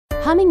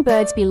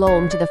Hummingbirds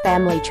belong to the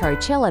family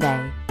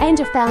Trochilidae and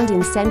are found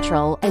in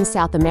Central and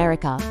South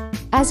America,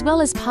 as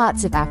well as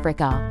parts of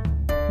Africa.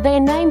 They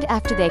are named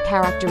after their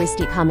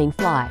characteristic humming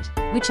flight,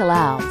 which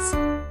allows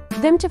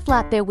them to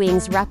flap their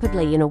wings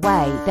rapidly in a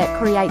way that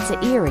creates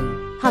an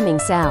eerie, humming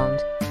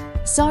sound.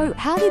 So,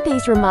 how did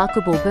these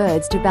remarkable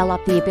birds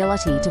develop the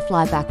ability to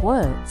fly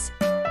backwards?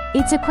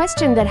 It's a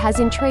question that has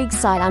intrigued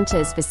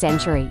scientists for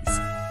centuries.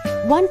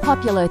 One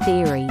popular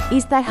theory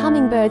is that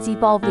hummingbirds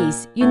evolved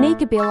this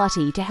unique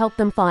ability to help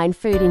them find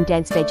food in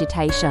dense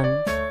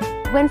vegetation.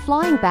 When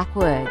flying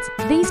backwards,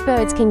 these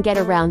birds can get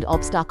around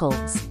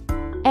obstacles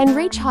and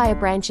reach higher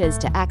branches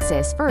to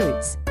access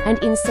fruits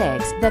and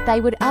insects that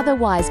they would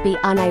otherwise be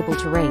unable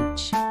to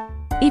reach.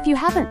 If you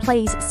haven't,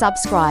 please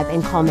subscribe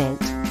and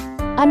comment.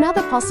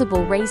 Another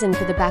possible reason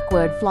for the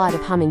backward flight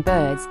of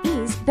hummingbirds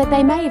is that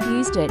they may have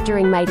used it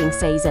during mating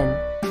season.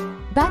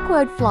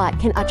 Backward flight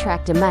can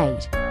attract a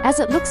mate, as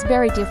it looks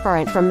very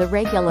different from the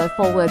regular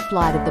forward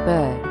flight of the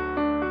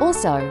bird.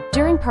 Also,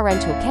 during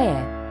parental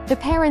care, the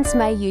parents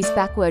may use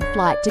backward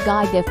flight to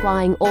guide their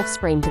flying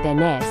offspring to their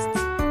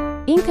nests.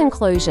 In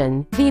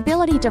conclusion, the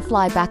ability to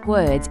fly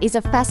backwards is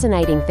a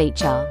fascinating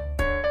feature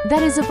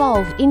that has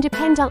evolved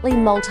independently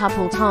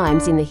multiple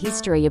times in the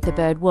history of the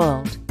bird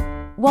world.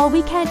 While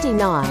we can't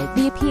deny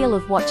the appeal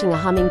of watching a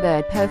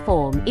hummingbird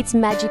perform its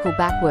magical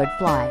backward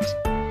flight,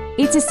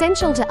 it's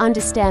essential to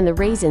understand the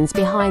reasons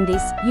behind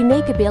this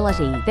unique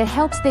ability that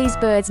helps these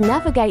birds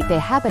navigate their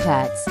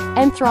habitats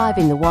and thrive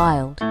in the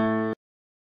wild.